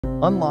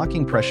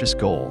Unlocking precious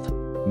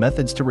gold.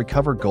 Methods to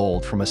recover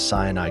gold from a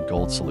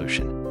cyanide-gold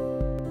solution.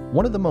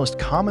 One of the most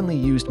commonly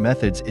used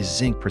methods is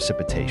zinc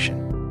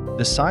precipitation.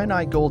 The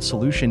cyanide-gold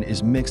solution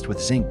is mixed with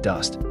zinc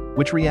dust,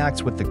 which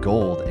reacts with the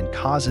gold and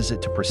causes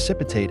it to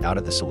precipitate out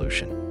of the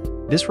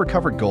solution. This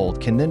recovered gold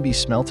can then be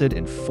smelted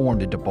and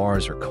formed into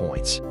bars or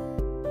coins.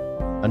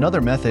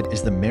 Another method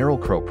is the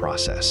Merilcro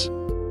process.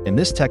 In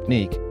this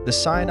technique, the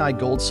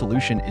cyanide-gold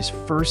solution is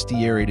first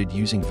deaerated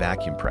using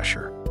vacuum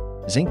pressure.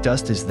 Zinc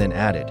dust is then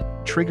added,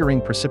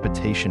 triggering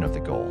precipitation of the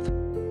gold.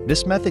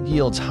 This method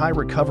yields high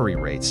recovery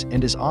rates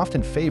and is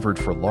often favored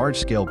for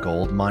large-scale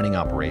gold mining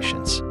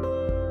operations.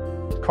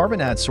 Carbon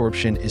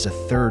adsorption is a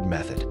third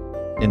method.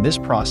 In this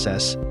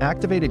process,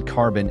 activated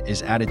carbon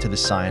is added to the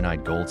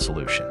cyanide-gold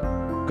solution.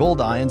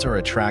 Gold ions are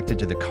attracted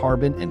to the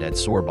carbon and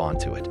adsorb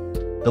onto it.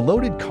 The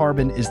loaded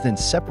carbon is then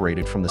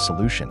separated from the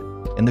solution,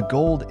 and the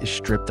gold is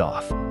stripped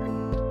off.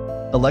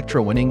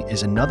 Electrowinning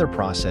is another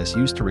process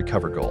used to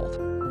recover gold.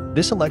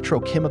 This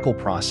electrochemical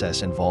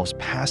process involves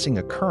passing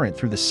a current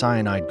through the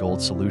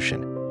cyanide-gold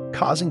solution,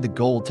 causing the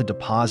gold to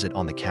deposit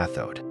on the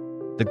cathode.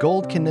 The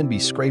gold can then be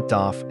scraped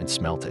off and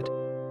smelted.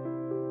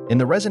 In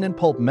the resin and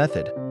pulp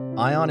method,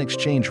 ion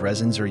exchange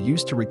resins are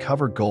used to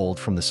recover gold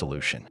from the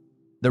solution.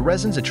 The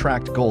resins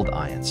attract gold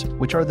ions,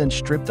 which are then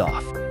stripped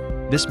off.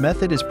 This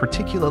method is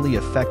particularly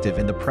effective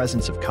in the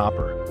presence of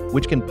copper,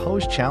 which can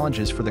pose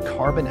challenges for the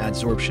carbon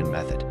adsorption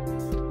method.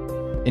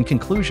 In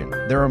conclusion,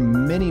 there are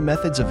many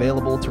methods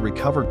available to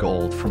recover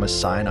gold from a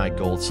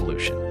cyanide-gold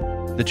solution.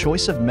 The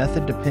choice of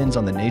method depends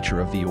on the nature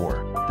of the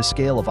ore, the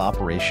scale of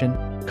operation,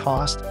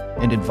 cost,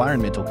 and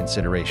environmental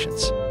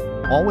considerations.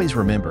 Always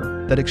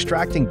remember that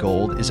extracting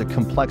gold is a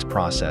complex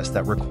process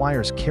that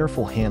requires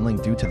careful handling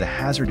due to the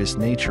hazardous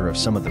nature of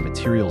some of the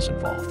materials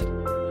involved.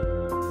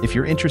 If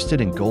you're interested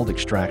in gold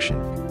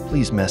extraction,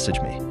 please message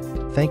me.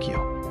 Thank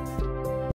you.